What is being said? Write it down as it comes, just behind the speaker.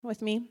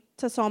with me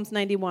to Psalms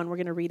 91. We're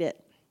going to read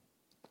it.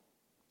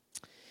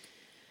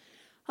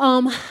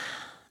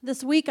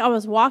 This week I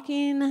was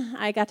walking.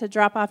 I got to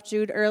drop off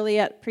Jude early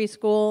at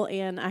preschool,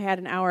 and I had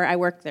an hour. I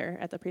worked there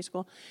at the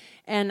preschool,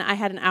 and I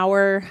had an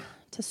hour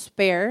to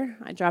spare.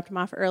 I dropped him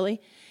off early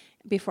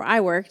before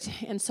I worked,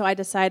 and so I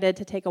decided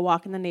to take a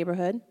walk in the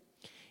neighborhood.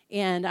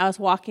 And I was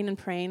walking and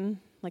praying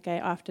like I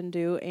often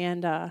do,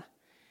 and I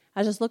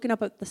was just looking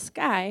up at the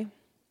sky,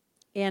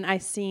 and I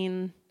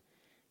seen,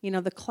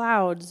 the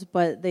clouds,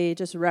 but they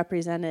just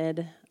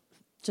represented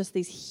just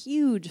these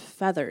huge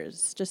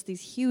feathers, just these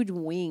huge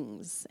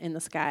wings in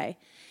the sky.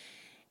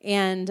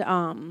 And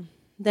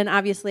then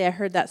obviously I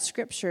heard that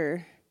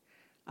scripture,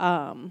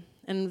 and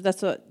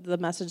that's what the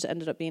message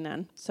ended up being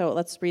on. So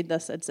let's read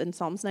this. It's in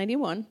Psalms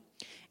 91.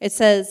 It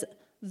says,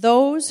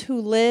 "Those who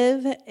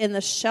live in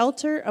the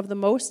shelter of the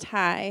Most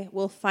High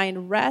will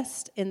find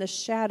rest in the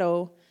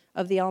shadow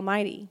of the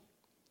Almighty.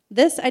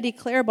 This I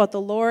declare about the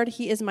Lord.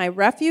 He is my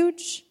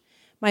refuge,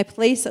 my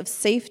place of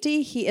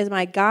safety. He is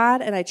my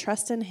God, and I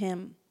trust in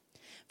him.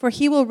 For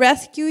he will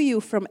rescue you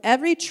from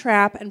every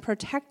trap and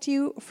protect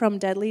you from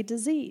deadly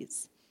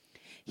disease.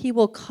 He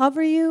will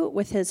cover you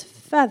with his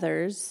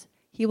feathers.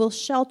 He will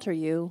shelter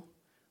you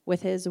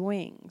with his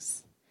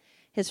wings.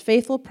 His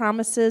faithful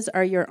promises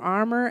are your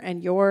armor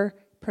and your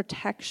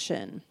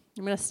protection."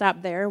 I'm going to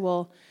stop there.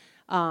 We'll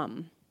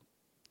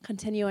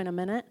continue in a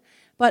minute.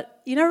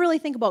 But you never really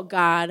think about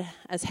God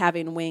as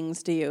having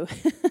wings, do you?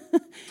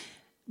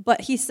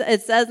 But it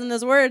says in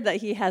his word that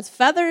he has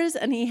feathers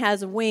and he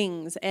has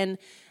wings. And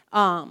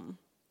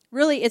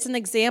really, it's an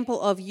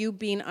example of you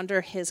being under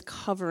his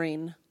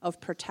covering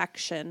of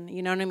protection.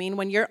 You know what I mean?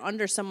 When you're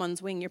under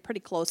someone's wing, you're pretty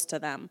close to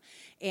them.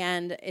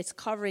 And it's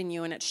covering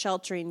you and it's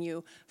sheltering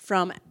you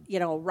from,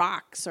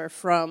 rocks or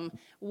from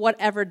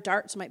whatever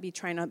darts might be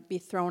trying to be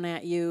thrown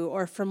at you,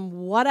 or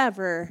from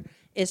whatever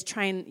is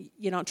trying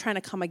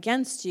to come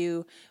against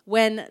you.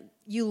 When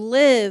you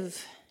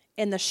live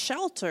in the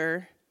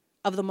shelter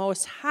of the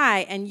Most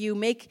High, and you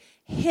make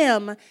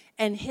him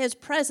and his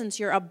presence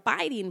your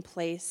abiding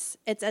place,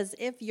 it's as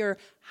if you're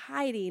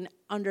hiding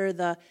under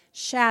the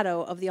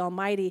shadow of the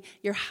Almighty.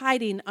 You're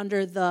hiding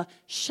under the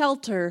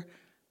shelter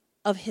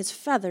of his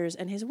feathers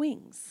and his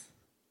wings.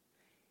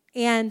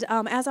 And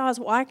as I was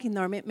walking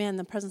there, man,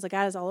 the presence of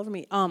God is all over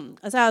me.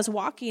 As I was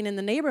walking in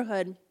the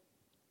neighborhood,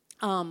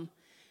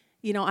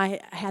 I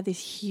had these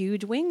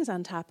huge wings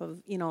on top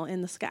of,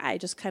 in the sky,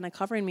 just kind of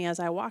covering me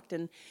as I walked.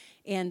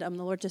 And the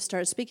Lord just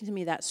started speaking to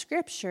me that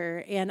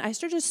scripture. And I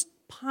started just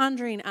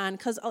pondering on,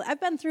 because I've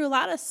been through a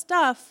lot of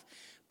stuff,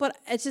 but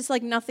it's just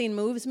like nothing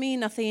moves me,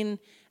 nothing.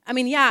 I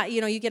mean, yeah,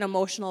 you get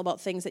emotional about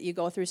things that you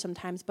go through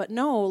sometimes, but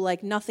no,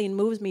 like nothing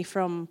moves me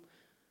from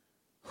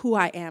who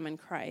I am in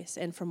Christ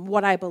and from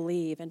what I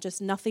believe, and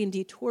just nothing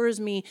detours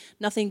me,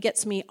 nothing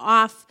gets me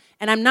off.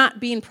 And I'm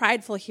not being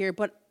prideful here,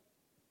 but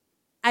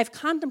I've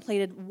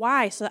contemplated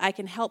why, so that I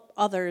can help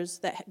others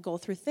that go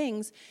through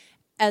things,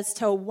 as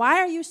to why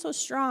are you so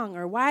strong,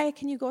 or why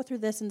can you go through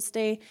this and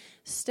stay,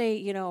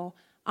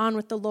 on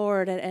with the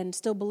Lord and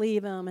still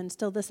believe him and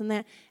still this and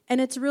that. And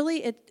it's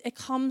really, it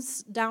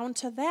comes down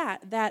to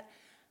that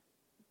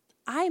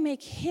I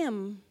make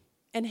him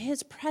and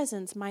his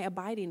presence my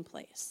abiding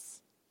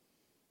place.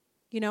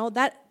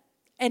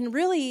 And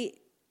really,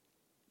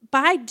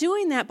 by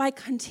doing that, by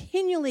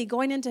continually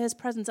going into his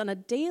presence on a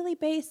daily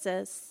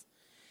basis,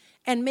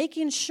 and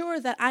making sure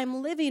that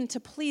I'm living to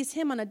please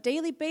him on a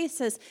daily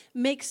basis,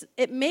 makes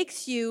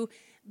you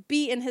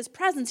be in his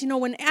presence.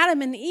 When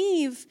Adam and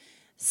Eve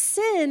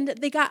sinned,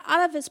 they got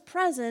out of his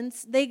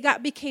presence. They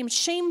became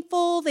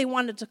shameful. They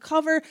wanted to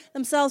cover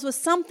themselves with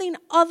something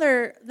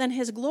other than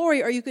his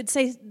glory. Or you could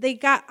say they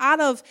got out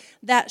of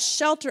that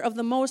shelter of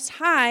the Most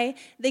High.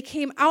 They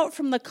came out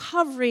from the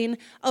covering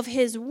of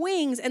his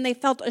wings, and they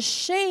felt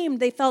ashamed.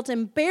 They felt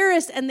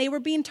embarrassed, and they were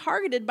being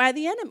targeted by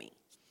the enemy.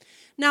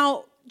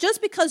 Now,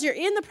 just because you're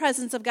in the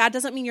presence of God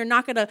doesn't mean you're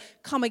not going to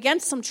come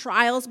against some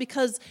trials,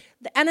 because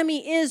the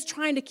enemy is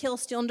trying to kill,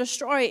 steal, and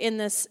destroy in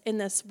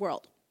this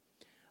world.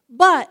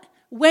 But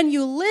when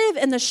you live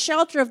in the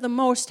shelter of the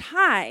Most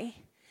High,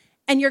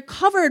 and you're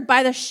covered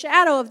by the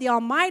shadow of the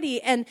Almighty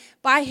and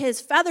by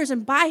his feathers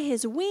and by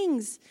his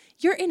wings,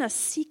 you're in a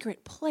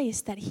secret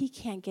place that he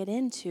can't get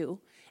into,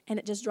 and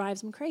it just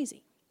drives him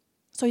crazy.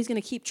 So he's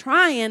going to keep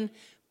trying,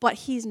 but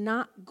he's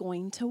not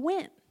going to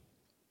win.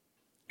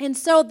 And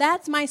so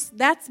that's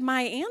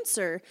my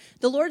answer.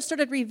 The Lord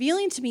started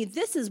revealing to me,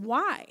 this is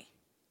why.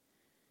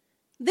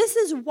 This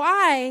is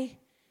why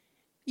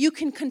you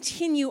can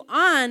continue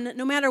on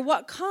no matter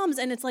what comes,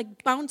 and it's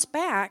like bounce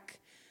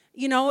back.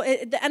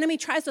 The enemy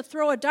tries to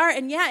throw a dart,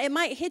 and yeah, it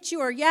might hit you,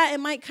 or yeah,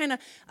 it might kind of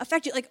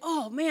affect you, like,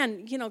 oh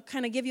man,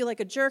 kind of give you like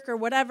a jerk or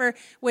whatever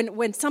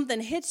when something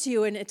hits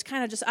you, and it's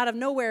kind of just out of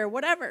nowhere or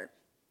whatever.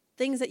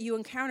 Things that you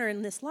encounter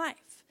in this life.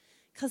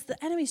 Because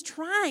the enemy's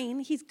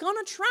he's going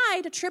to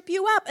try to trip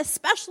you up,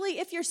 especially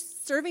if you're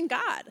serving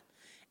God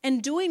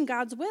and doing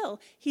God's will.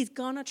 He's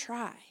going to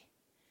try.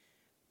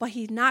 But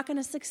he's not going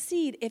to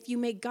succeed if you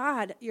make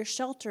God your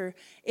shelter,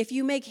 if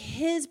you make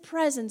his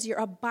presence your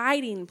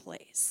abiding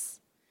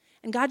place.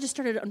 And God just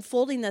started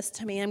unfolding this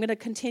to me. I'm going to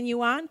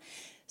continue on.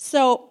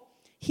 So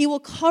he will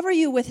cover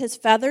you with his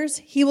feathers.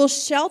 He will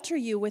shelter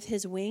you with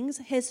his wings.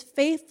 His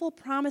faithful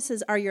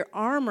promises are your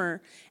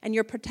armor and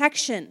your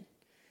protection.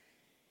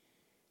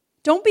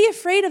 Don't be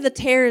afraid of the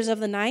terrors of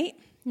the night,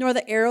 nor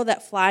the arrow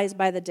that flies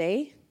by the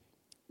day.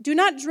 Do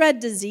not dread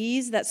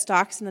disease that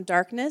stalks in the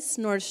darkness,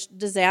 nor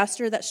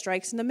disaster that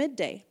strikes in the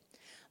midday.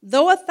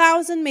 Though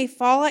 1,000 may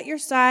fall at your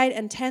side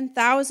and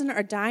 10,000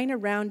 are dying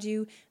around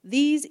you,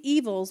 these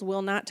evils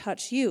will not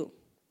touch you.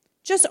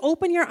 Just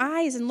open your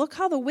eyes and look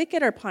how the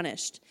wicked are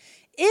punished.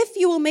 If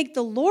you will make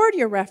the Lord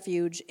your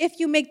refuge, if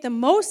you make the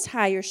Most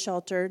High your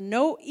shelter,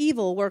 no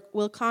evil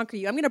will conquer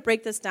you. I'm going to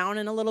break this down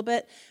in a little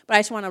bit, but I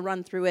just want to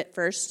run through it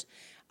first.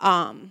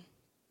 Because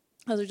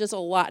there's just a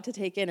lot to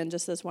take in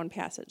just this one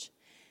passage.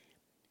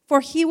 For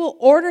he will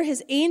order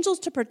his angels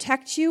to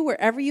protect you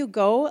wherever you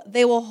go.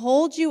 They will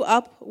hold you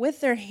up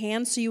with their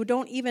hands so you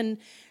don't even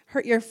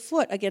hurt your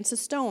foot against a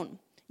stone.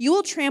 You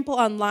will trample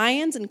on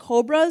lions and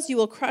cobras. You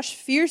will crush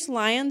fierce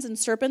lions and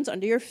serpents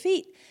under your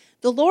feet.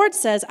 The Lord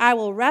says, I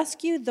will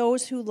rescue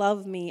those who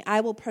love me.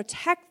 I will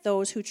protect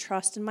those who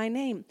trust in my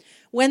name.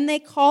 When they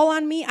call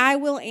on me, I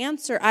will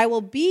answer. I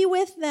will be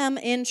with them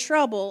in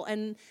trouble.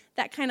 And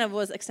that kind of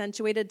was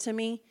accentuated to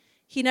me.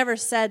 He never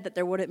said that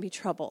there wouldn't be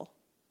trouble.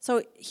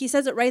 So he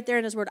says it right there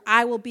in his word,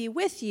 I will be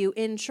with you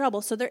in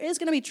trouble. So there is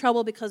going to be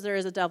trouble because there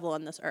is a devil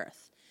on this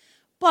earth.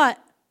 But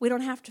we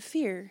don't have to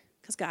fear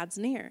because God's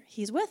near.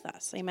 He's with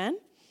us. Amen?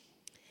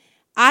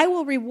 I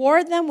will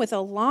reward them with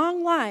a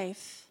long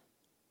life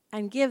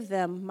and give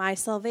them my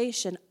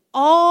salvation.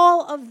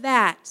 All of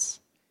that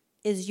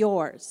is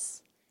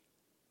yours.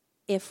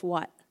 If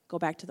what? Go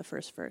back to the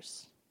first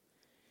verse.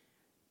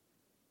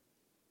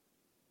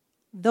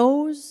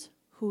 Those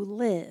who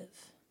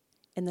live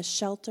in the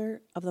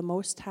shelter of the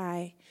Most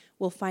High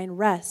will find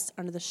rest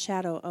under the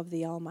shadow of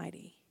the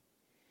Almighty.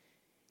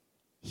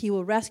 He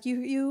will rescue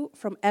you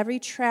from every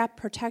trap,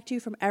 protect you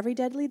from every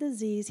deadly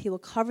disease. He will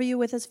cover you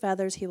with his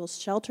feathers. He will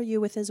shelter you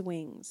with his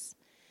wings.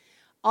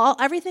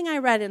 Everything I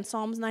read in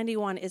Psalms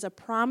 91 is a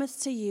promise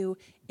to you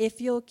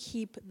if you'll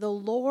keep the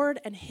Lord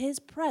and his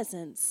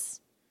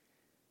presence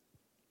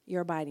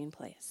your abiding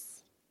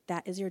place.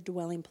 That is your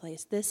dwelling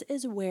place. This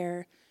is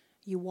where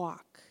you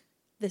walk.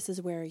 This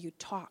is where you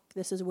talk.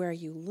 This is where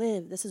you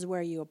live. This is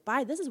where you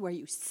abide. This is where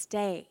you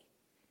stay.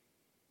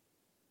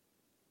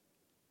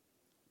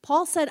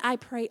 Paul said, I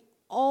pray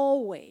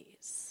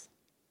always.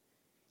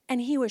 And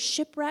he was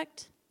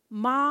shipwrecked,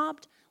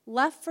 mobbed,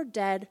 left for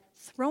dead,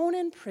 thrown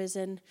in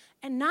prison,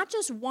 and not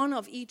just one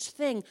of each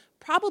thing.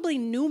 Probably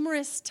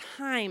numerous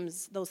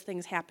times those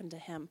things happened to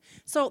him.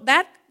 So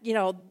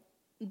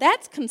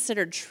that's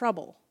considered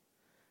trouble.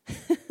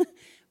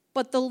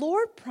 But the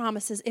Lord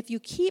promises if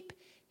you keep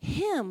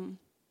him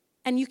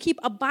and you keep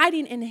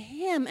abiding in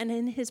him and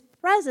in his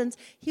presence,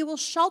 he will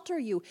shelter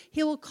you.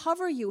 He will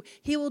cover you.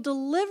 He will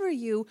deliver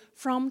you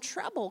from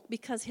trouble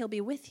because he'll be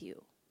with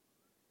you.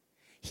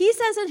 He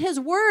says in his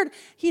word,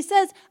 he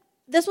says,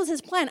 this was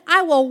his plan.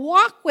 I will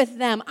walk with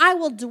them. I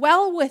will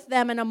dwell with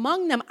them and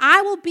among them.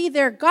 I will be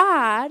their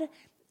God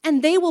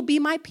and they will be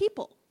my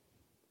people.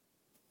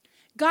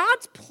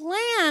 God's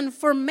plan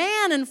for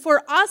man and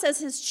for us as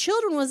his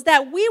children was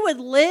that we would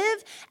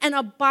live and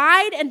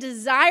abide and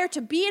desire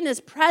to be in his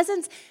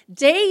presence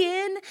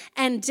day in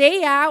and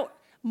day out,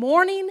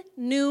 morning,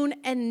 noon,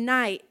 and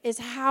night is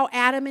how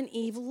Adam and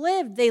Eve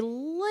lived. They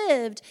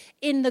lived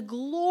in the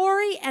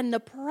glory and the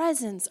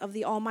presence of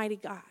the Almighty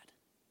God.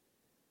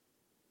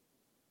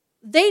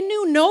 They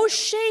knew no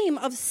shame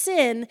of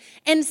sin,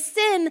 and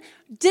sin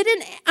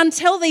didn't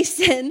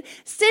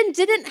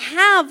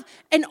have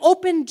an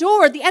open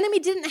door. The enemy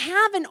didn't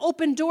have an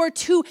open door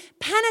to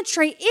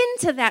penetrate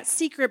into that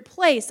secret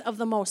place of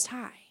the Most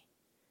High.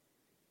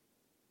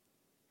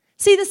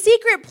 See, the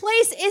secret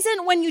place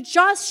isn't when you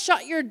just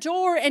shut your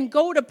door and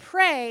go to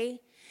pray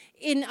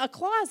in a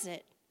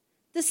closet.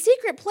 The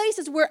secret place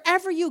is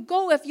wherever you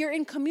go if you're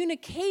in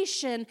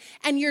communication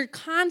and you're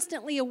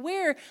constantly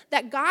aware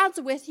that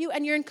God's with you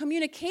and you're in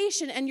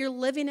communication and you're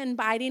living and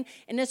abiding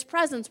in his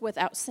presence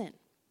without sin.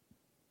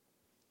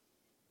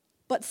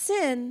 But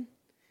sin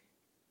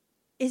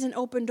is an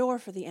open door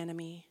for the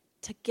enemy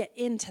to get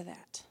into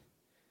that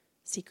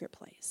secret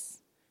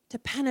place, to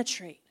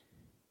penetrate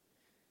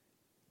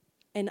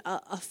and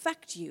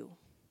affect you.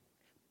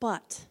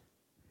 But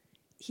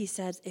he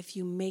says, if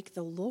you make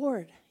the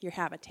Lord your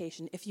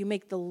habitation, if you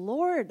make the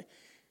Lord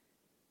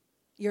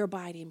your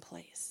abiding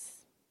place,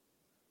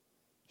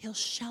 he'll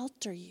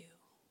shelter you.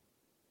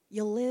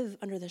 You'll live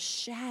under the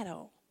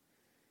shadow,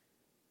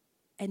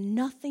 and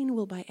nothing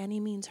will by any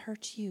means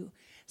hurt you.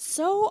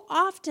 So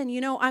often,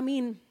 you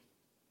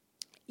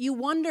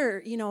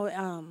wonder,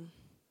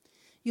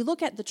 you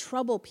look at the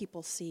trouble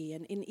people see,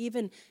 and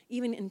even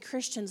in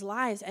Christians'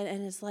 lives,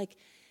 and it's like,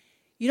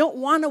 you don't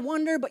want to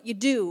wonder, but you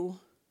do.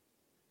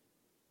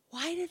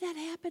 Why did that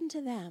happen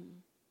to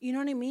them? You know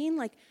what I mean?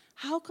 Like,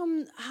 how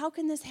can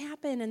this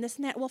happen and this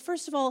and that? Well,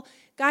 first of all,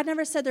 God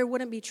never said there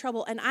wouldn't be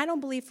trouble, and I don't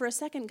believe for a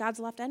second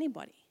God's left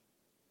anybody.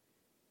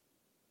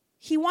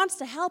 He wants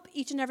to help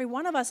each and every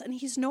one of us, and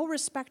he's no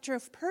respecter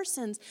of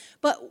persons.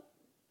 But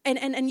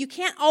and you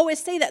can't always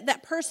say that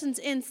that person's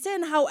in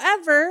sin.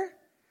 However,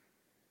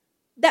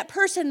 that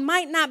person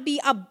might not be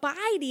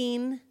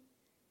abiding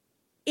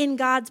in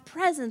God's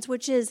presence,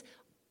 which is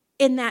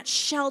in that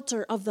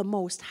shelter of the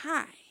Most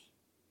High.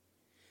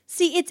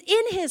 See, it's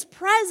in his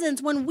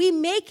presence, when we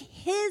make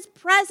his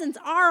presence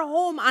our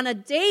home on a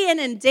day in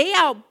and day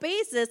out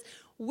basis,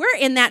 we're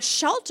in that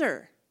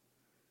shelter.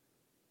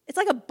 It's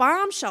like a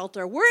bomb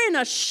shelter. We're in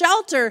a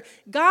shelter.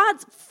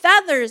 God's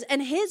feathers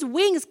and his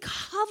wings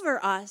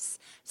cover us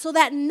so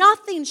that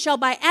nothing shall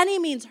by any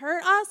means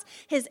hurt us.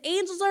 His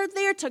angels are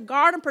there to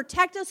guard and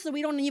protect us so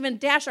we don't even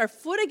dash our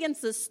foot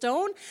against the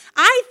stone.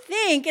 I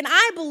think and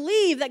I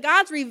believe that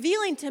God's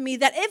revealing to me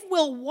that if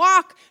we'll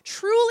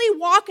truly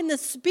walk in the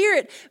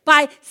Spirit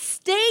by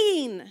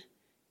staying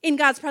in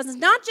God's presence,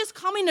 not just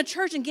coming to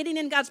church and getting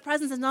in God's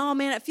presence and, oh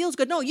man, it feels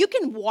good. No, you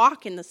can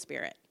walk in the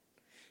Spirit.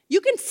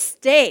 You can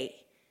stay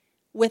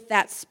with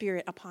that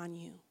Spirit upon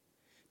you.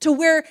 To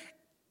where,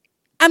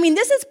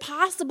 this is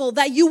possible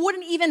that you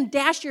wouldn't even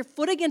dash your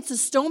foot against a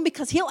stone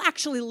because he'll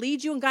actually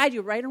lead you and guide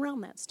you right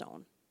around that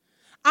stone.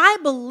 I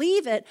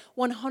believe it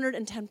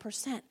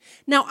 110%.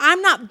 Now,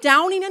 I'm not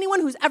downing anyone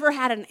who's ever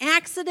had an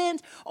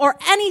accident or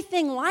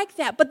anything like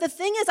that. But the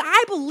thing is,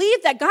 I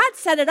believe that God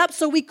set it up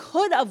so we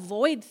could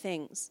avoid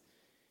things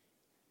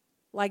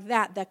like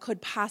that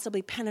could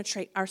possibly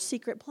penetrate our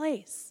secret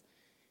place.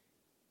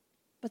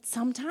 But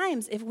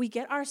sometimes if we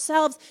get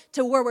ourselves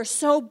to where we're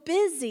so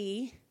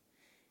busy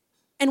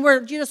and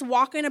we're just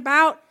walking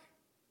about,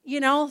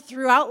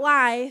 throughout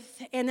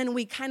life, and then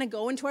we kind of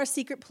go into our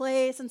secret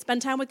place and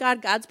spend time with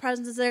God, God's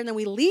presence is there, and then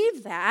we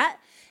leave that,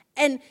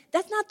 and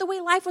that's not the way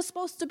life was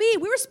supposed to be.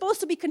 We were supposed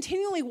to be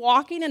continually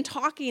walking and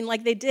talking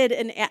like they did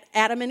in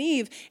Adam and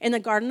Eve in the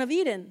Garden of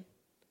Eden.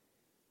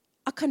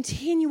 A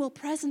continual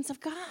presence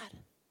of God.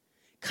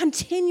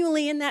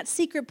 Continually in that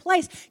secret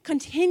place.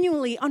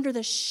 Continually under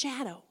the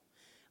shadow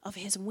of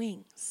his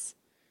wings,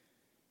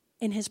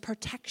 in his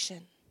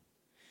protection,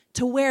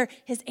 to where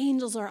his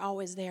angels are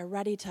always there,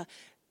 ready to,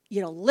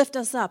 lift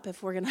us up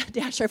if we're going to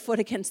dash our foot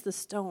against the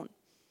stone.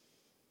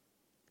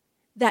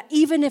 That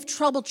even if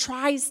trouble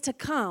tries to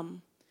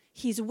come,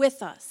 he's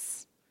with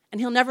us, and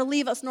he'll never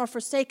leave us nor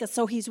forsake us.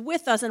 So he's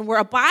with us, and we're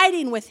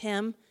abiding with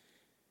him,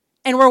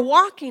 and we're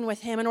walking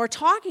with him, and we're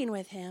talking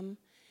with him,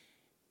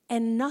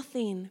 and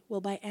nothing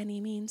will by any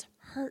means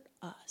hurt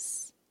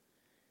us.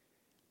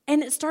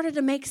 And it started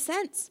to make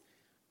sense.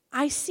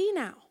 I see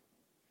now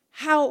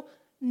how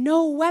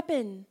no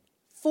weapon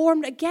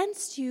formed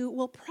against you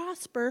will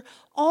prosper.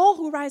 All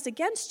who rise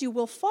against you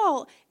will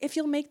fall if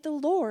you'll make the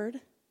Lord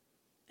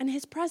and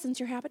his presence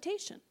your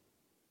habitation.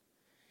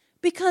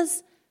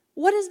 Because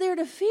what is there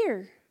to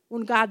fear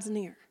when God's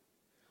near?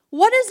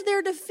 What is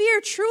there to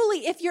fear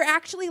truly if you're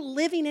actually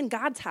living in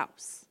God's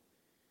house?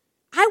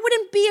 I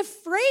wouldn't be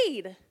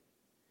afraid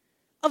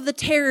of the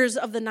terrors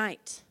of the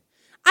night.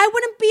 I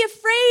wouldn't be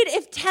afraid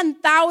if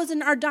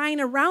 10,000 are dying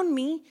around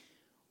me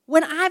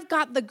when I've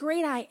got the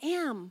great I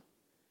am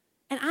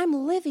and I'm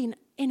living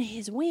in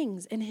his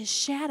wings, in his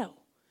shadow,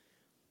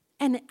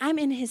 and I'm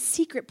in his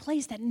secret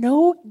place that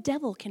no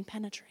devil can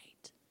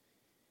penetrate.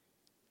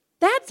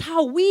 That's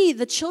how we,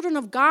 the children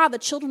of God, the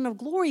children of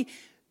glory,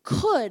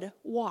 could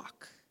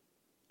walk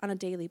on a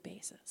daily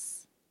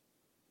basis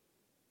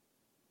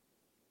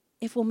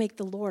if we'll make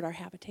the Lord our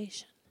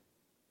habitation.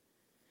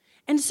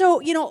 And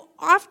so,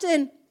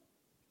 often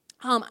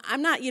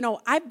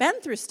I've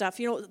been through stuff.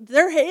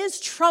 There is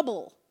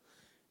trouble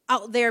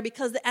out there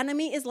because the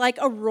enemy is like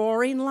a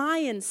roaring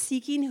lion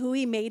seeking who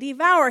he may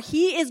devour.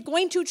 He is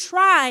going to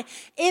try.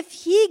 If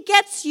he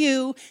gets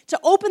you to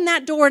open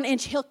that door an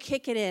inch, he'll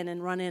kick it in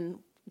and run in and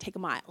take a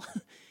mile.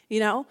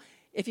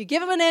 If you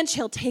give him an inch,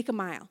 he'll take a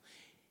mile.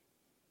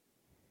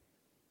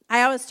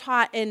 I was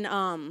taught in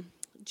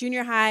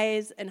junior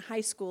highs and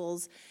high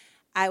schools.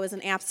 I was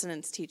an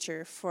abstinence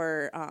teacher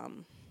for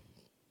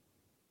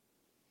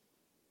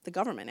the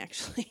government,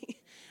 actually.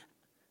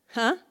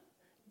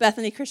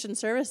 Bethany Christian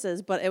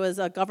Services, but it was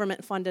a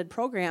government-funded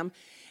program.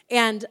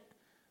 And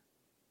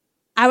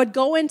I would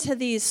go into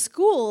these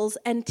schools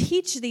and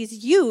teach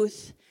these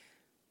youth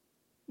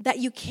that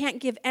you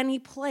can't give any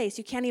place.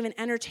 You can't even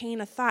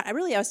entertain a thought. I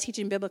was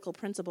teaching biblical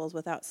principles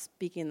without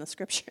speaking the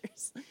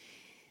scriptures.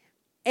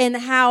 And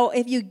how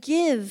if you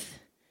give,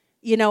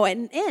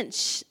 an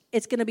inch,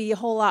 it's going to be a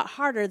whole lot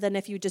harder than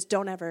if you just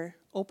don't ever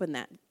open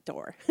that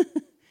door.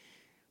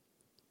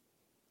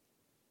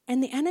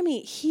 And the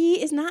enemy,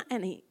 he is not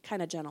any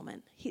kind of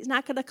gentleman. He's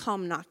not going to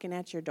come knocking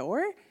at your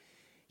door.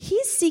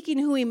 He's seeking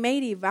who he may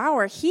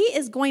devour. He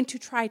is going to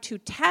try to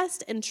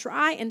test and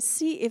try and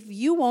see if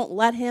you won't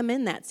let him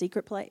in that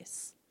secret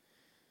place.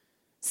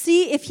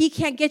 See if he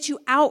can't get you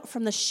out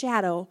from the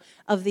shadow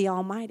of the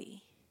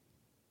Almighty.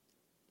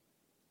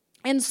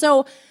 And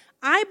so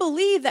I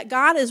believe that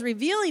God is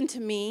revealing to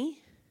me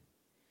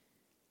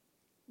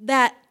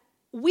that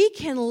we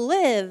can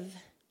live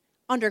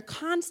under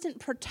constant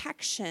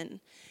protection.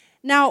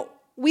 Now,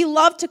 we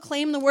love to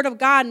claim the word of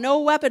God. No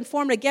weapon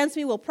formed against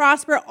me will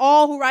prosper.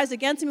 All who rise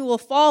against me will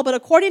fall. But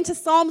according to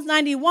Psalms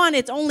 91,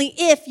 it's only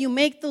if you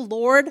make the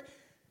Lord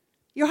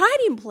your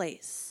hiding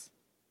place.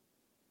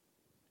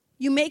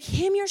 You make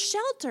him your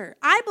shelter.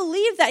 I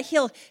believe that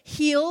he'll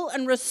heal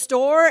and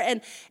restore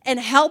and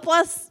help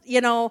us,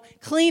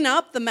 clean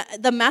up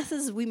the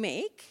messes we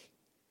make.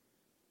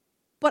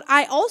 But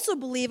I also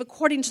believe,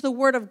 according to the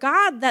word of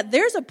God, that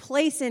there's a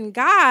place in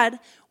God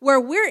where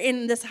we're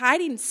in this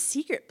hiding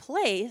secret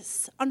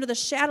place under the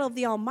shadow of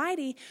the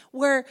Almighty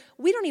where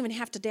we don't even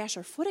have to dash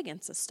our foot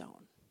against a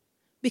stone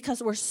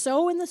because we're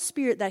so in the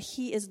Spirit that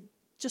he is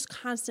just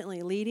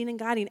constantly leading and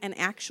guiding and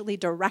actually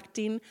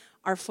directing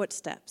our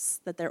footsteps,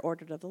 that they're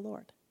ordered of the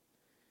Lord.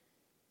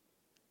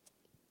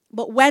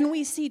 But when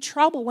we see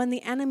trouble, when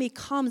the enemy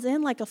comes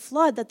in like a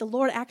flood, that the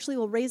Lord actually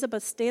will raise up a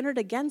standard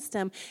against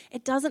him,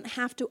 it doesn't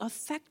have to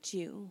affect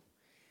you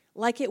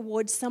like it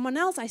would someone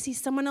else. I see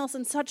someone else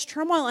in such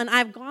turmoil, and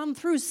I've gone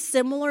through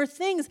similar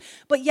things,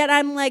 but yet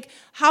I'm like,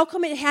 how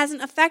come it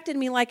hasn't affected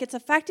me like it's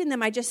affecting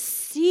them? I just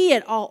see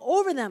it all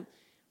over them.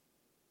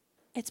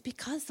 It's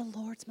because the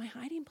Lord's my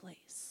hiding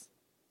place.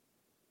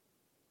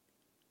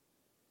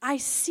 I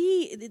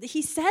see,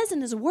 he says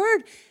in his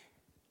word,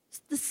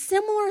 the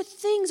similar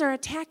things are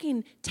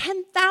attacking.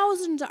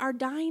 10,000 are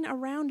dying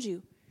around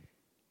you.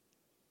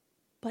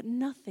 But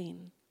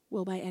nothing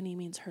will by any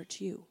means hurt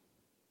you.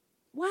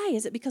 Why?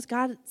 Is it because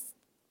God,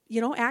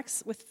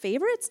 acts with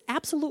favorites?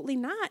 Absolutely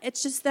not.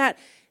 It's just that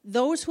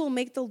those who will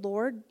make the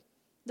Lord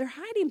their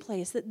hiding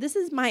place, that this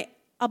is my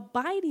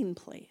abiding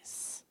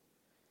place.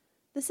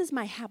 This is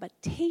my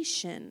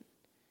habitation.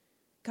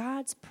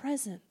 God's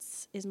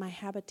presence is my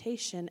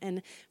habitation.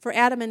 And for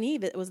Adam and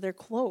Eve, it was their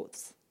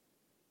clothes.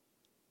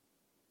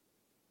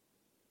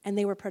 And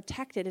they were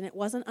protected. And it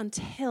wasn't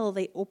until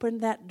they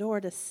opened that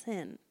door to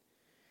sin,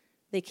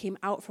 they came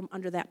out from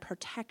under that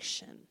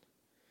protection,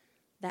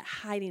 that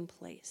hiding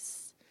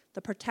place,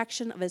 the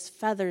protection of his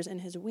feathers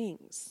and his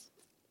wings.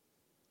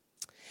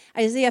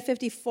 Isaiah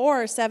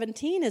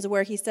 54:17 is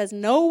where he says,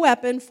 no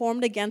weapon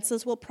formed against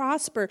us will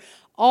prosper.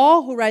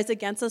 All who rise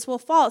against us will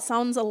fall. It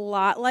sounds a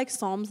lot like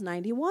Psalms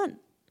 91,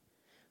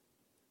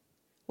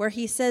 where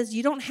he says,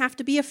 you don't have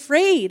to be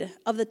afraid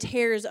of the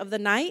terrors of the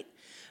night,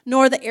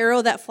 nor the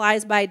arrow that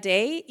flies by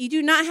day. You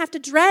do not have to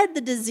dread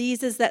the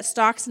diseases that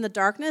stalks in the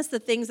darkness, the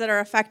things that are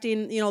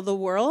affecting, the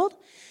world,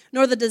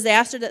 nor the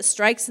disaster that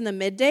strikes in the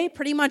midday.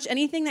 Pretty much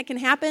anything that can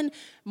happen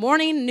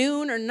morning,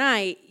 noon, or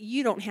night,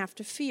 you don't have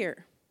to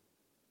fear.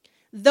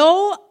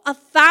 Though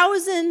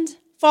 1,000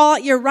 fall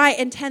at your right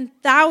and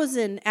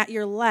 10,000 at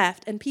your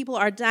left, and people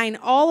are dying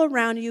all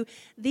around you,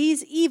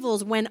 these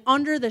evils, when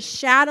under the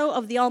shadow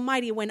of the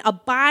Almighty, when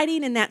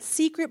abiding in that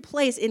secret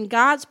place in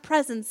God's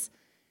presence,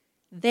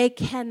 they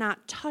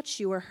cannot touch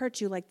you or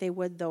hurt you like they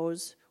would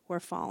those who are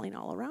falling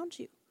all around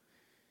you.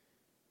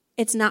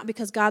 It's not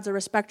because God's a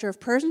respecter of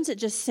persons.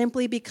 It's just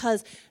simply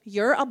because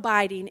you're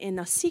abiding in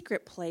a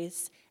secret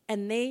place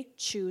and they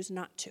choose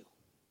not to.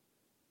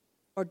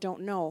 Or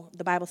don't know.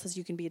 The Bible says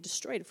you can be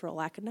destroyed for a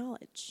lack of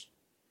knowledge.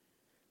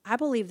 I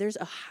believe there's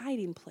a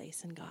hiding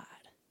place in God.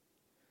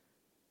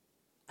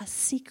 A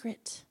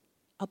secret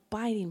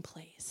abiding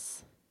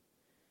place.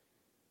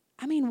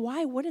 I mean,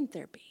 why wouldn't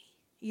there be?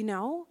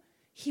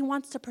 He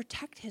wants to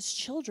protect his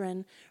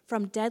children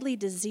from deadly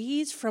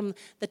disease, from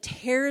the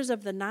terrors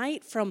of the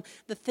night, from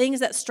the things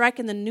that strike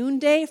in the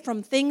noonday,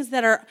 from things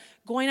that are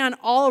going on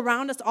all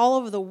around us, all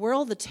over the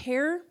world, the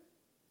terror.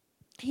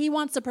 He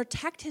wants to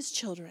protect his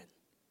children.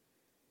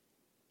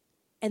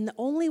 And the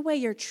only way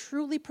you're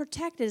truly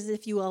protected is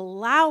if you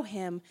allow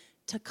him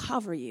to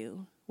cover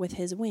you with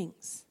his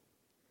wings.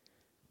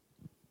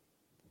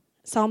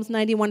 Psalms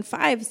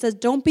 91:5 says,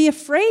 don't be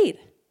afraid.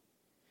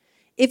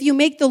 If you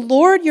make the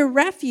Lord your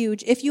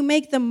refuge, if you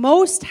make the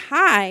Most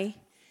High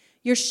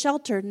your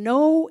shelter,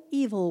 no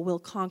evil will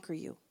conquer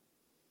you.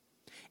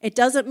 It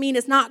doesn't mean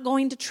it's not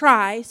going to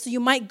try, so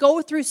you might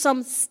go through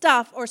some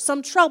stuff or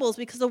some troubles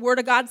because the Word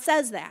of God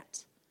says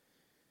that.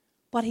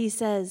 But he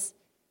says,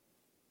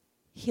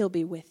 he'll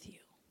be with you.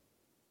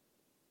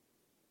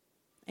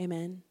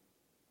 Amen.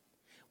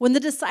 When the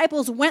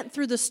disciples went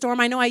through the storm,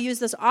 I know I use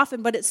this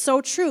often, but it's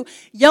so true.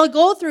 You'll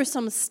go through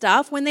some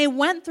stuff. When they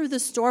went through the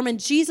storm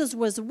and Jesus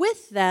was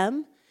with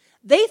them,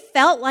 they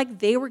felt like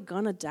they were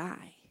going to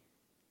die.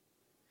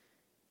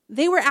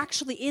 They were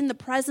actually in the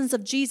presence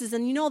of Jesus.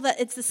 And you know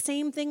that it's the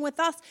same thing with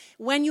us.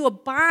 When you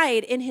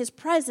abide in his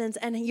presence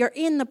and you're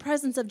in the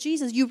presence of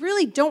Jesus, you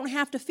really don't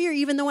have to fear,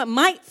 even though it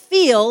might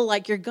feel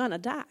like you're going to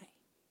die.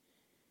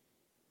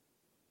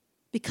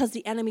 Because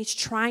the enemy's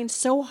trying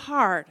so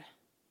hard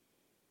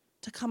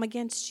to come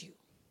against you.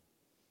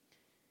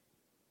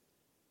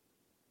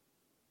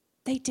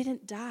 They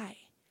didn't die.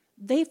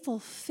 They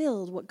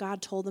fulfilled what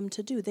God told them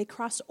to do. They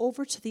crossed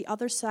over to the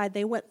other side.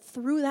 They went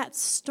through that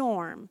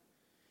storm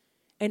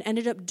and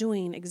ended up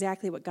doing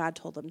exactly what God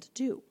told them to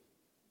do.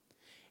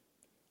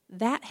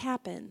 That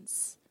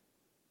happens,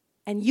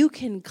 and you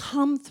can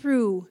come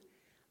through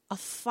a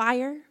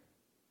fire.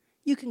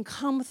 You can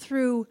come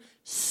through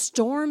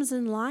storms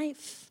in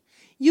life.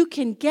 You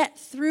can get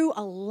through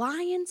a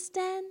lion's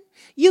den.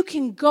 You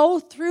can go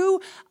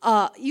through,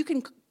 you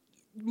can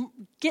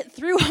get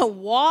through a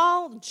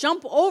wall,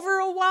 jump over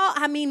a wall.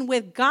 I mean,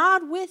 with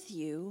God with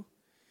you,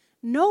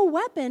 no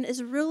weapon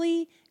is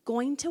really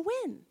going to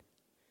win.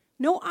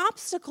 No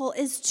obstacle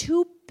is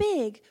too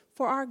big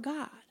for our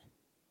God.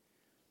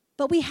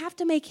 But we have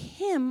to make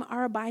him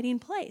our abiding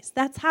place.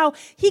 That's how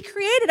he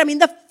created. I mean,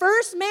 the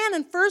first man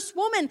and first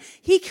woman,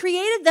 he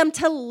created them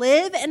to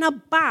live and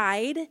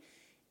abide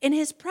in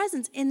his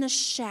presence, in the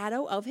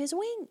shadow of his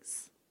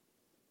wings,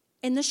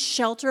 in the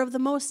shelter of the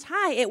Most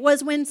High. It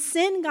was when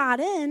sin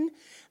got in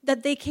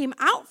that they came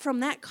out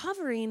from that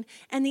covering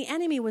and the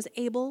enemy was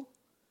able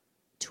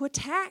to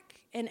attack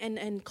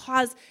and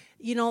cause,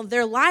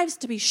 their lives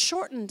to be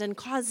shortened and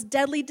cause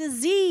deadly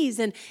disease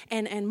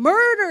and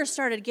murder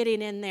started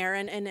getting in there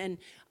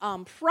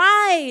and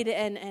pride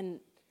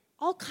and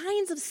all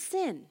kinds of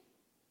sin.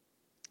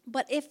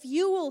 But if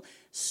you will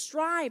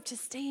strive to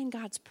stay in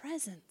God's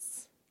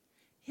presence,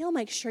 he'll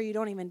make sure you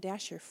don't even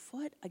dash your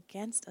foot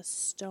against a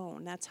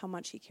stone. That's how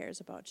much he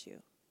cares about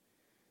you.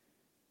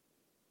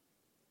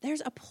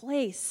 There's a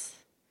place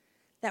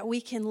that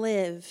we can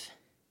live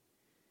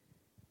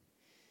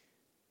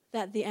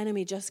that the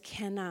enemy just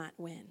cannot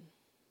win.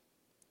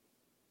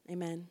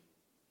 Amen.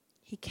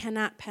 He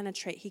cannot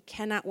penetrate. He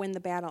cannot win the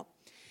battle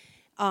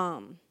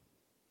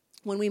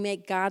when we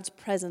make God's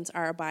presence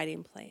our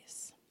abiding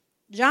place.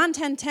 John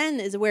 10:10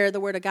 is where the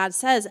word of God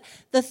says,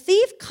 the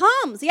thief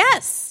comes,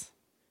 yes,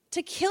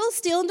 to kill,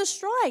 steal, and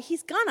destroy.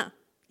 He's gonna.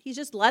 He's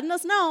just letting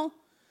us know.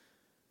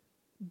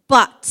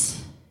 But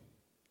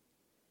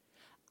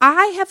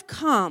I have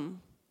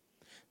come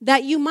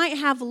that you might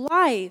have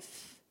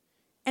life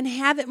and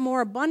have it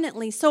more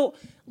abundantly. So,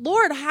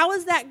 Lord, how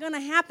is that going to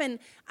happen?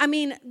 I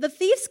mean, the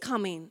thief's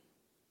coming.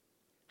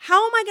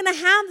 How am I going to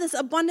have this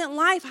abundant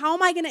life? How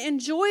am I going to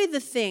enjoy the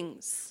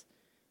things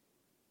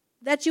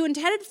that you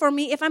intended for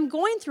me if I'm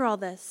going through all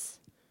this?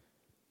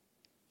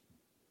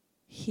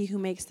 He who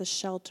makes the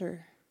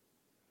shelter,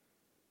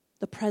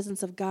 the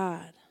presence of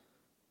God,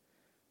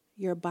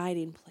 your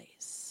abiding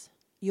place.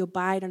 You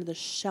abide under the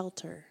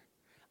shelter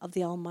of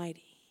the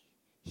Almighty.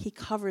 He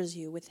covers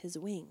you with his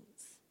wings.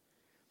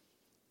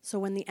 So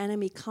when the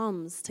enemy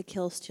comes to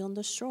kill, steal, and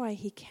destroy,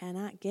 he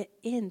cannot get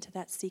into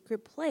that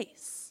secret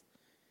place.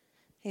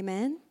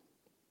 Amen?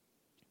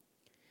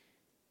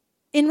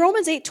 In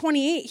Romans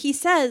 8:28, he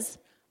says,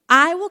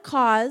 I will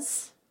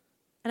cause,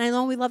 and I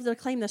know we love to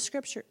claim the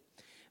scripture,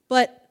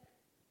 but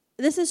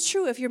this is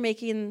true if you're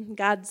making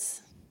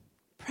God's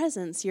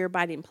presence your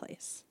abiding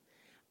place.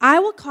 I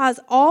will cause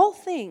all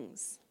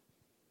things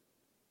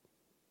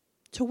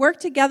to work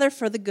together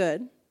for the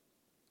good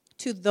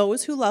to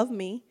those who love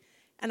me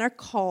and are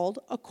called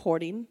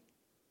according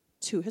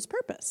to his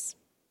purpose.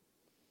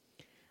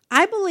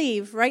 I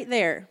believe right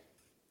there,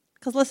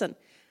 because listen,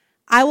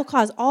 I will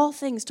cause all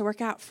things to work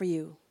out for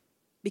you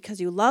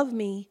because you love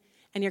me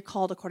and you're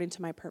called according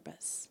to my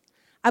purpose.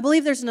 I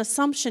believe there's an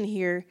assumption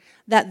here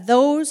that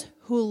those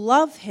who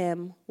love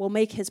him will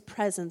make his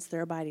presence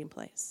their abiding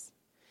place.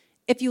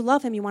 If you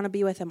love him, you want to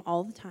be with him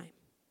all the time.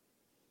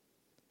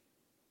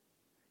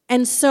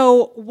 And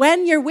so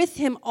when you're with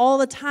him all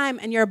the time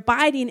and you're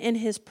abiding in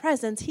his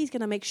presence, he's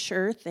going to make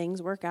sure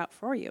things work out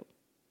for you.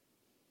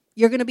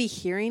 You're going to be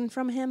hearing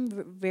from him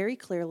very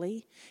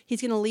clearly. He's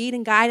going to lead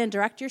and guide and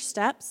direct your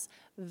steps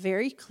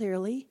very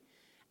clearly.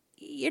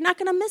 You're not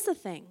going to miss a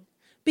thing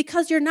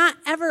because you're not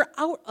ever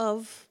out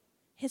of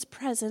his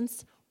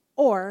presence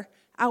or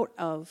out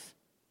of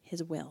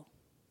his will.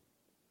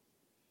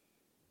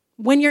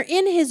 When you're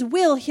in his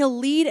will, he'll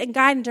lead and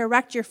guide and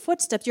direct your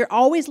footsteps. You're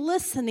always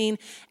listening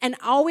and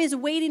always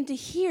waiting to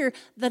hear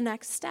the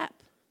next step.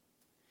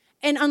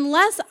 And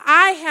unless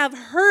I have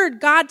heard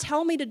God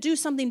tell me to do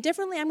something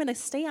differently, I'm going to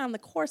stay on the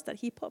course that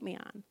he put me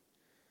on.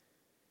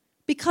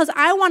 Because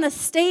I want to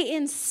stay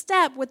in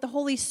step with the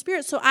Holy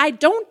Spirit so I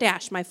don't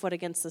dash my foot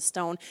against the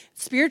stone,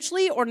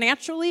 spiritually or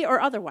naturally or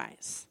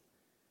otherwise.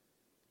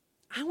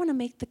 I want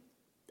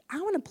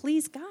to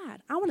please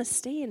God. I want to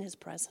stay in his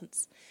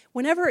presence.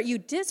 Whenever you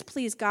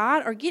displease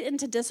God or get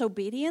into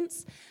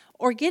disobedience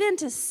or get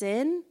into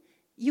sin,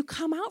 you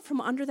come out from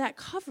under that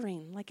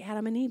covering like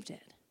Adam and Eve did.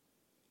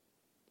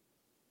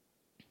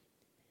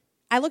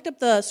 I looked up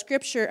the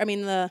scripture,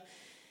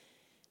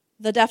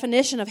 the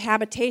definition of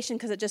habitation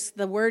because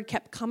the word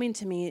kept coming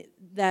to me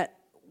that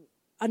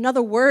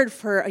another word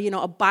for,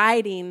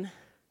 abiding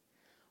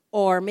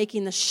or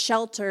making the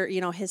shelter,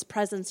 his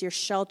presence your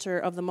shelter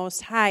of the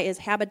Most High is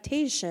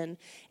habitation.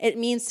 It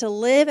means to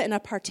live in a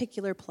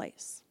particular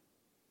place.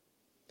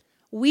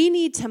 We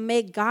need to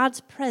make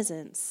God's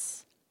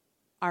presence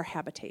our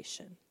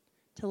habitation,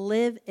 to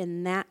live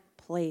in that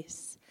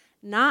place.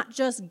 Not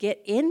just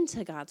get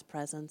into God's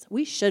presence.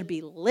 We should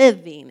be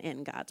living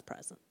in God's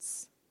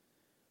presence.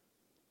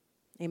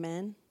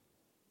 Amen.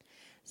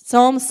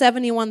 Psalm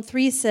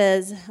 71:3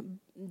 says,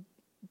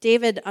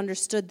 David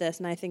understood this,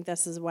 and I think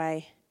this is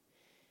why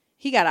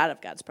he got out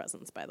of God's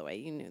presence, by the way.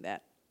 You knew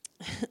that.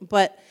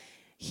 But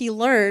he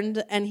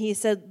learned, and he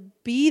said,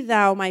 be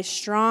thou my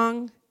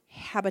strong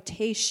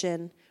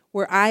habitation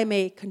where I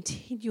may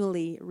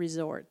continually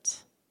resort.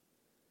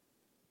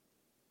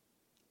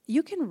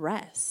 You can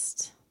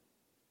rest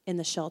in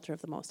the shelter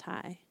of the Most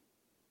High.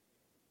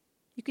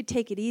 You could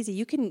take it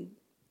easy.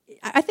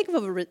 I think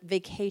of a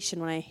vacation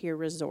when I hear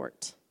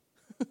resort.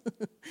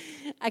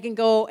 I can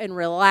go and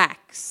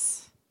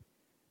relax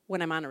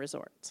when I'm on a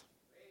resort.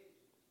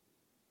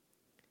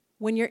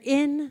 When you're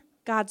in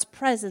God's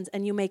presence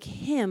and you make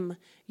Him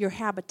your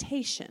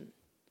habitation,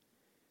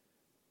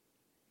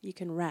 you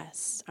can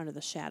rest under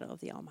the shadow of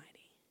the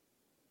Almighty.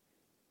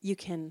 You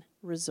can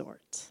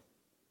resort.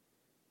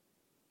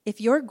 If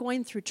you're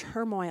going through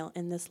turmoil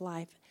in this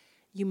life,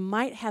 you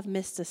might have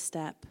missed a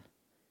step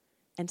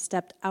and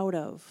stepped out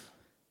of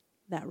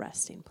that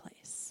resting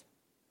place.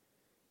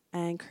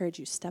 And I encourage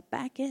you, step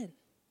back in.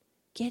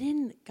 Get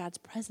in God's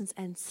presence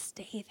and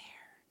stay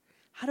there.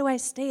 How do I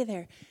stay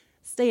there?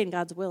 Stay in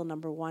God's will,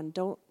 number one.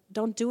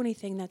 Don't do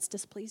anything that's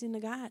displeasing to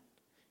God.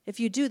 If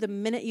you do, the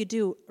minute you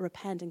do,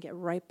 repent and get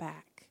right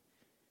back.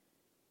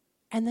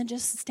 And then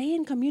just stay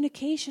in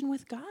communication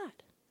with God.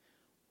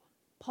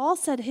 Paul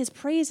said his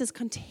praise is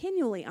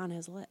continually on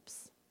his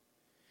lips.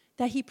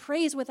 That he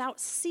prays without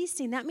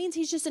ceasing. That means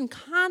he's just in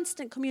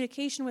constant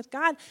communication with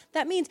God.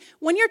 That means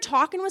when you're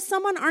talking with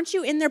someone, aren't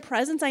you in their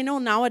presence? I know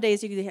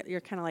nowadays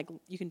you're kind of like,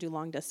 you can do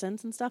long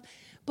distance and stuff.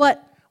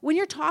 But when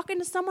you're talking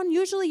to someone,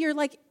 usually you're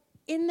like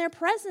in their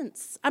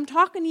presence. I'm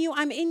talking to you,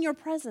 I'm in your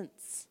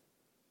presence.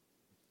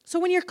 So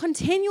when you're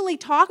continually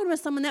talking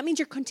with someone, that means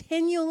you're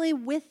continually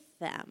with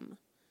them.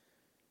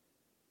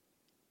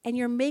 And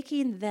you're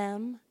making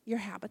them your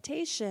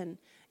habitation.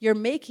 You're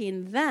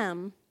making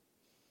them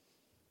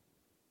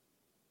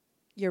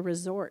your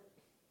resort,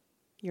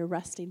 your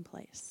resting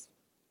place.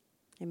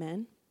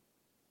 Amen.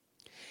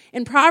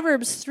 In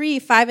Proverbs 3,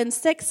 5, and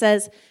 6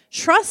 says,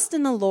 trust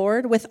in the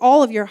Lord with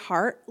all of your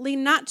heart.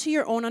 Lean not to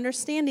your own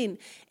understanding.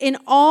 In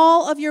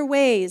all of your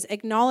ways,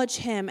 acknowledge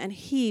Him, and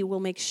He will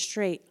make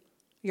straight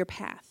your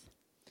path.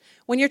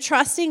 When you're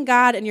trusting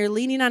God and you're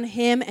leaning on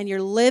Him and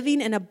you're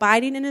living and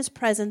abiding in His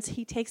presence,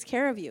 He takes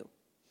care of you.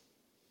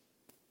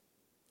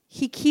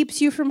 He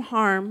keeps you from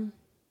harm.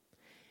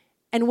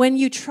 And when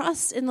you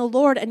trust in the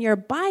Lord and you're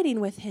abiding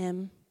with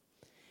Him,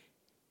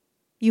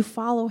 you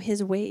follow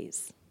His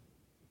ways.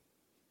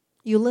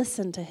 You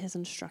listen to His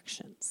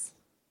instructions.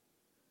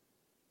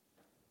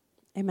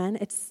 Amen?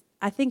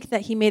 I think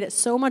that He made it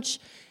so much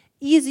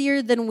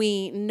easier than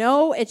we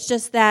know. It's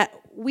just that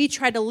we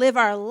try to live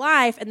our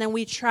life and then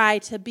we try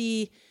to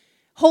be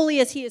holy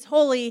as He is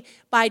holy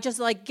by just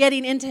like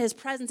getting into His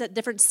presence at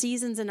different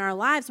seasons in our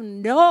lives.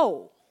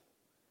 No.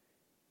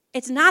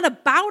 It's not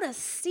about a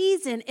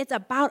season, it's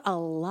about a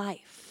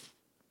life.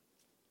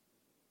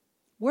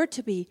 We're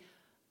to be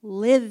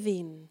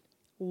living,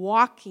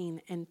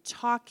 walking, and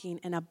talking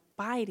and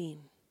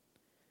abiding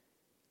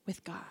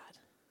with God.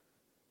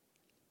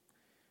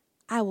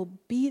 I will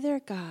be their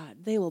God.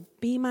 They will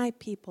be my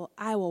people.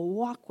 I will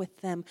walk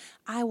with them.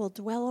 I will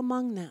dwell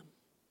among them.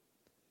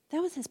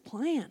 That was His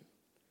plan.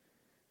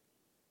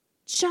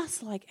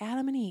 Just like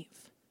Adam and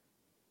Eve.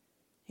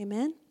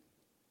 Amen?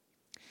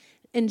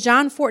 In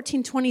John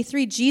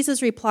 14:23,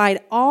 Jesus replied,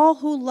 all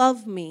who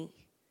love me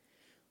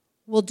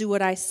will do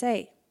what I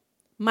say.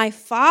 My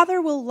Father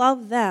will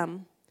love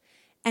them,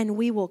 and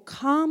we will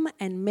come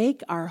and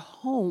make our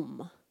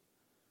home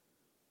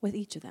with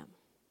each of them.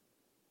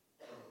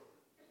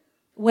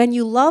 When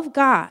you love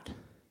God,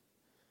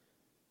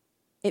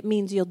 it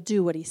means you'll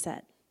do what He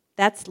said.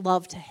 That's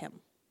love to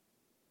Him,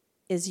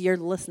 is you're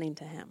listening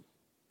to Him.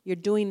 You're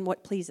doing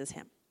what pleases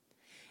Him.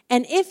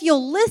 And if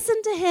you'll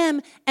listen to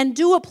Him and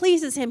do what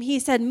pleases Him, He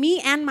said,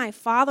 me and my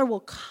Father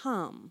will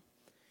come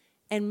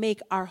and make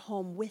our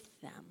home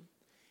with them.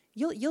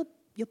 You'll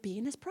be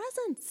in His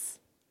presence.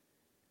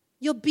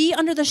 You'll be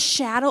under the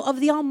shadow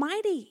of the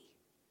Almighty,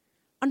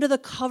 under the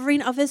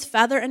covering of His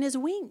feather and His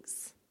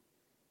wings.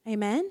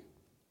 Amen?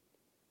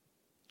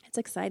 It's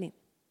exciting.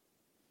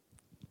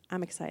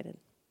 I'm excited.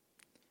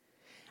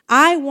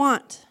 I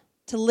want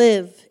to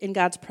live in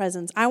God's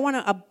presence. I want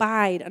to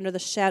abide under the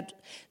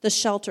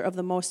shelter of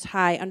the Most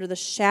High, under the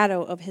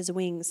shadow of His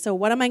wings. So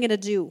what am I going to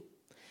do?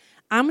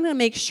 I'm going to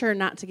make sure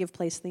not to give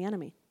place to the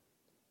enemy.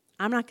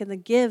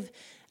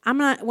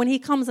 When he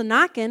comes a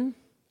knocking,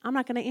 I'm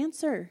not going to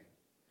answer.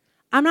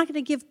 I'm not going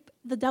to give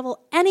the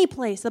devil any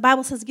place. The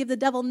Bible says give the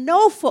devil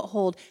no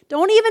foothold.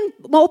 Don't even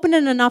open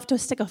it enough to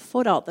stick a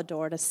foot out the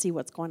door to see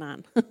what's going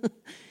on.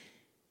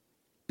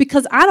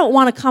 Because I don't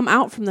want to come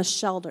out from the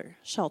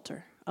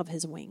shelter of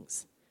His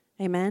wings.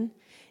 Amen?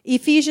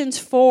 Ephesians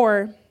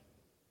 4,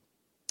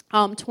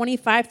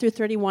 25 through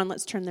 31.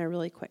 Let's turn there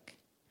really quick.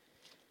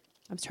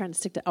 I'm trying to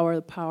stick to Hour of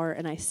the Power,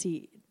 and I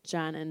see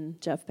John and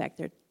Jeff back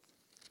there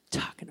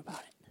talking about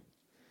it.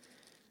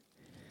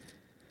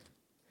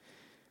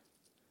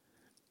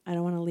 I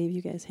don't want to leave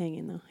you guys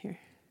hanging, though. Here.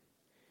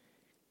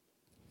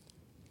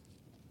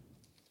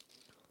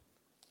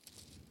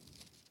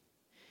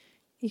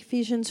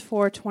 Ephesians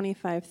 4,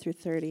 25 through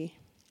 30.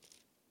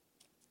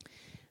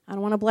 I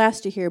don't want to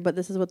blast you here, but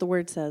this is what the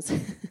Word says.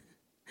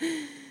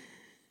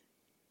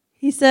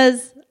 He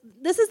says,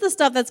 this is the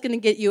stuff that's going to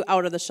get you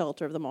out of the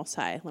shelter of the Most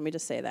High. Let me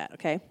just say that,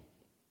 okay?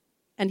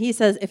 And he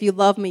says, if you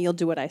love me, you'll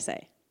do what I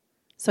say.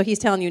 So he's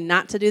telling you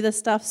not to do this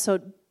stuff. So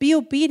be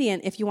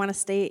obedient if you want to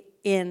stay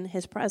in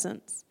his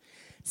presence.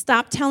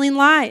 Stop telling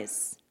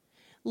lies.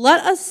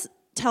 Let us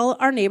tell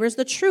our neighbors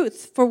the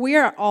truth, for we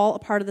are all a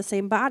part of the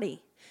same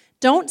body.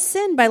 Don't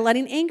sin by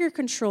letting anger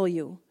control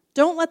you.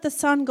 Don't let the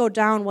sun go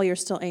down while you're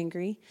still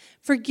angry.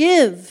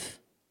 Forgive,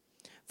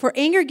 for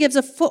anger gives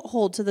a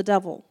foothold to the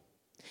devil.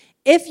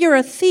 If you're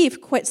a thief,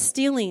 quit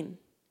stealing.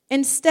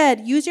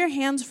 Instead, use your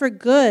hands for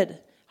good,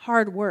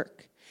 hard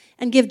work,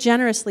 and give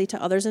generously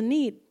to others in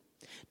need.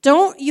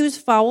 Don't use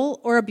foul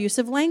or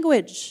abusive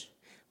language.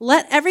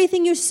 Let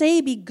everything you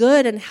say be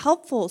good and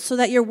helpful so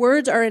that your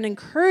words are an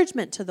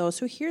encouragement to those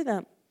who hear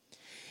them.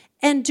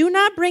 And do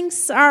not bring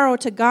sorrow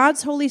to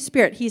God's Holy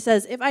Spirit. He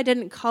says, if I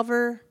didn't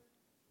cover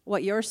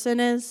what your sin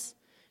is,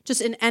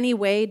 just in any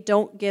way,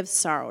 don't give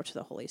sorrow to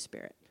the Holy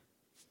Spirit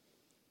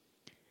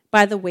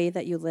by the way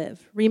that you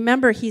live.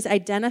 Remember, he's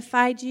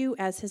identified you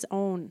as his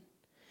own,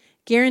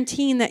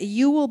 guaranteeing that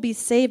you will be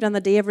saved on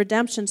the day of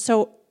redemption.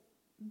 So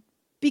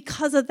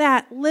because of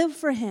that, live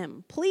for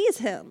him. Please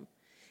him.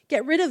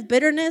 Get rid of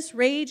bitterness,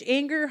 rage,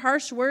 anger,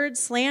 harsh words,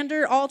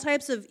 slander, all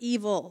types of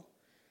evil.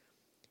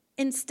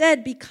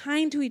 Instead, be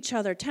kind to each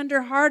other,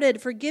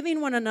 tender-hearted,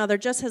 forgiving one another,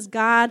 just as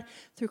God,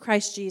 through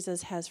Christ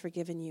Jesus, has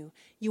forgiven you.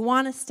 You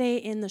want to stay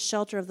in the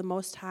shelter of the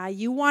Most High.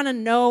 You want to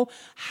know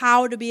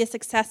how to be a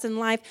success in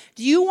life.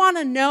 Do you want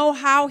to know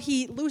how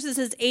he looses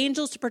his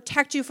angels to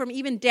protect you from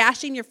even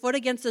dashing your foot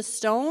against a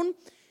stone?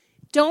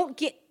 Don't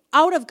get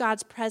out of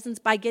God's presence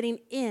by getting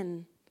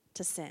in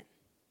to sin.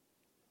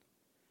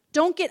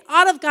 Don't get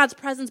out of God's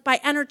presence by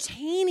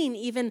entertaining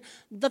even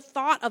the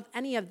thought of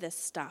any of this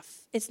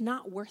stuff. It's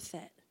not worth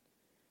it.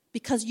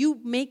 Because you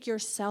make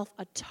yourself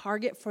a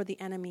target for the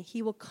enemy.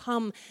 He will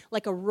come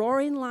like a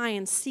roaring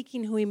lion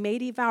seeking who he may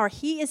devour.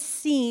 He is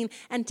seeing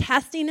and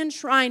testing and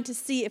trying to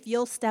see if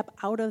you'll step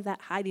out of that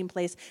hiding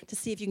place to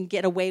see if you can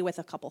get away with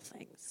a couple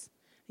things.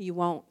 You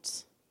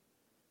won't.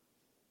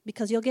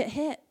 Because you'll get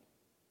hit.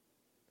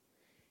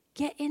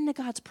 Get into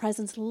God's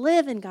presence.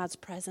 Live in God's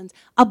presence.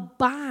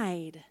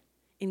 Abide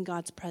in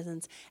God's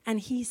presence. And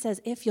he says,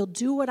 if you'll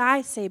do what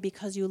I say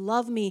because you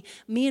love me,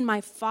 me and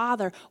my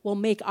Father will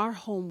make our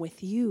home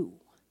with you.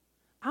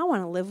 I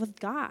want to live with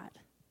God.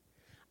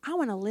 I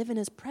want to live in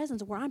his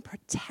presence where I'm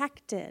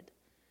protected.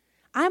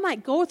 I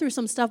might go through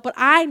some stuff, but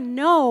I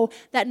know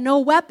that no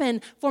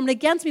weapon formed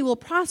against me will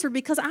prosper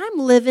because I'm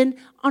living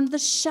under the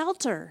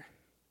shelter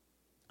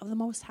of the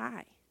Most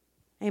High.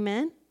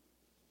 Amen?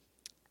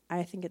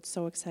 I think it's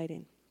so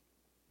exciting.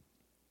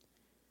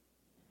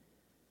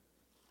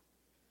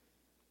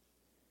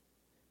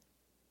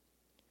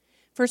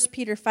 1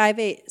 Peter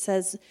 5:8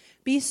 says,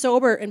 be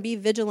sober and be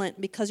vigilant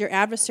because your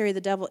adversary,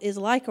 the devil, is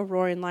like a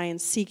roaring lion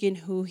seeking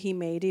who he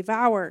may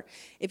devour.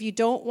 If you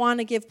don't want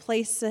to give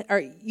place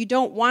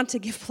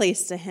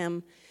to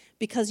him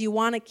because you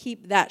want to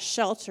keep that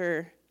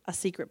shelter a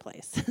secret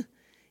place.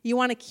 You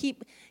want to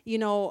keep,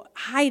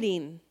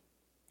 hiding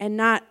and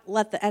not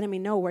let the enemy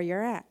know where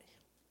you're at.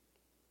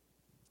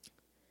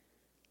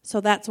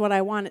 So that's what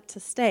I want it to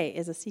stay,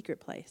 is a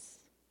secret place.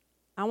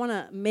 I want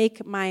to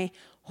make my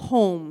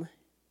home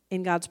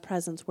in God's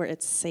presence where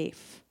it's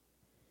safe.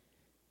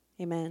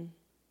 Amen.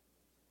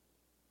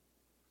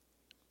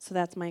 So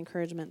that's my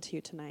encouragement to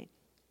you tonight.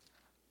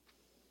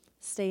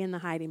 Stay in the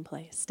hiding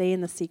place. Stay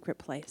in the secret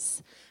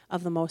place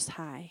of the Most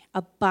High.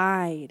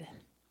 Abide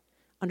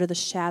under the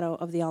shadow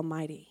of the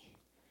Almighty.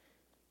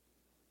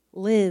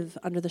 Live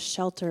under the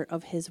shelter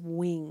of his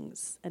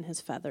wings and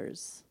his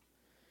feathers.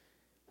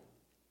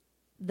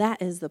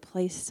 That is the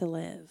place to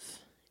live,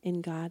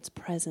 in God's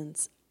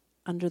presence,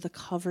 under the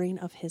covering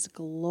of his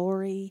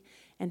glory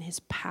and his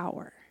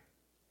power,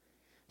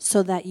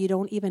 so that you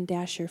don't even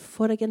dash your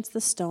foot against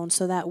the stone,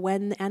 so that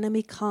when the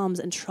enemy comes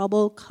and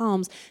trouble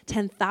comes,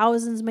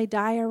 10,000s may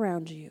die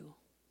around you.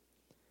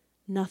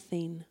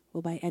 Nothing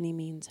will by any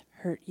means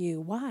hurt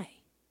you. Why?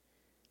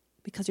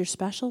 Because you're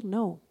special?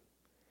 No.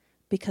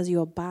 Because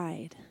you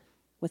abide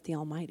with the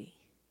Almighty.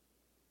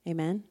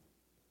 Amen?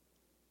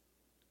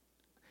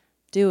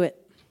 Do it.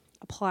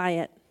 Apply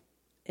it.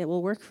 It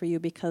will work for you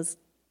because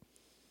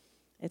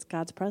it's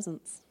God's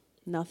presence.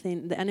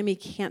 The enemy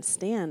can't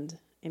stand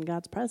in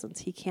God's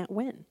presence. He can't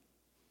win.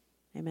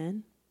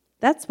 Amen?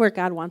 That's where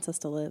God wants us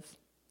to live.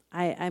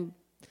 I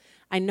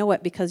know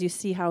it because you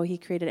see how he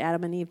created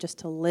Adam and Eve just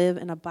to live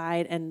and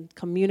abide and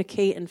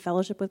communicate and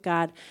fellowship with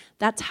God.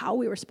 That's how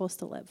we were supposed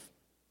to live.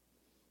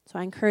 So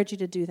I encourage you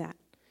to do that.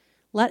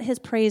 Let his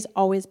praise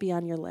always be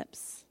on your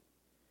lips.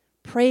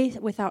 Pray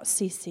without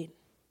ceasing.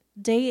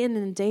 Day in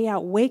and day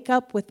out, wake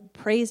up with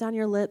praise on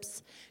your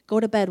lips. Go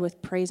to bed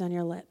with praise on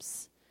your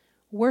lips.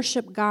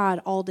 Worship God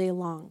all day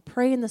long.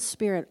 Pray in the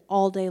Spirit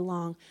all day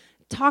long.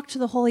 Talk to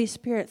the Holy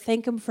Spirit.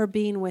 Thank him for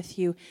being with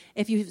you.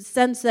 If you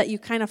sense that you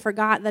kind of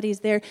forgot that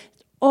he's there,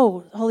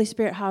 oh, Holy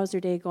Spirit, how's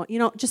your day going?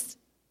 Just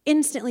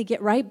instantly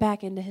get right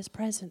back into his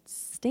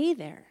presence. Stay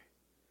there.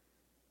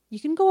 You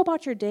can go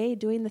about your day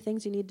doing the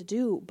things you need to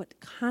do, but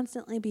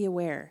constantly be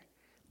aware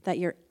that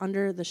you're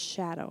under the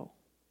shadow,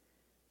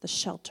 the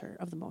shelter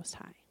of the Most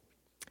High.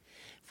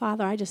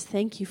 Father, I just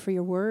thank you for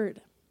your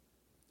word.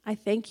 I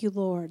thank you,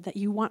 Lord, that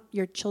you want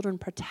your children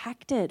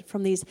protected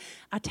from these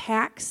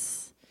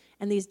attacks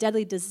and these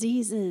deadly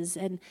diseases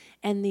and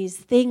these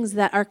things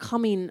that are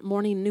coming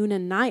morning, noon,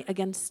 and night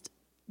against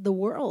the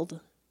world.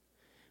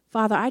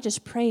 Father, I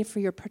just pray for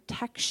your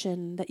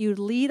protection, that you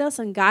lead us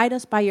and guide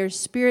us by your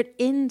Spirit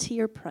into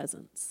your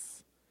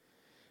presence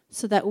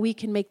so that we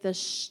can make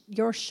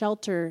your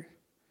shelter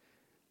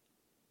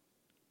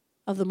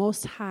of the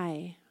Most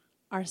High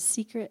our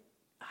secret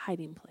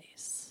hiding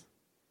place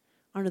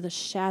under the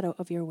shadow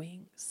of your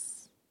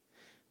wings.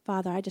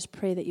 Father, I just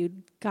pray that you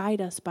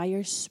guide us by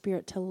your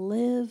Spirit to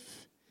live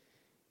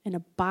and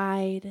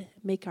abide,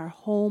 make our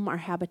home, our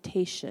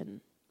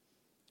habitation,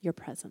 your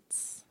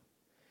presence.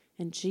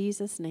 In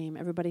Jesus' name,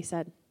 everybody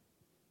said,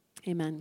 amen.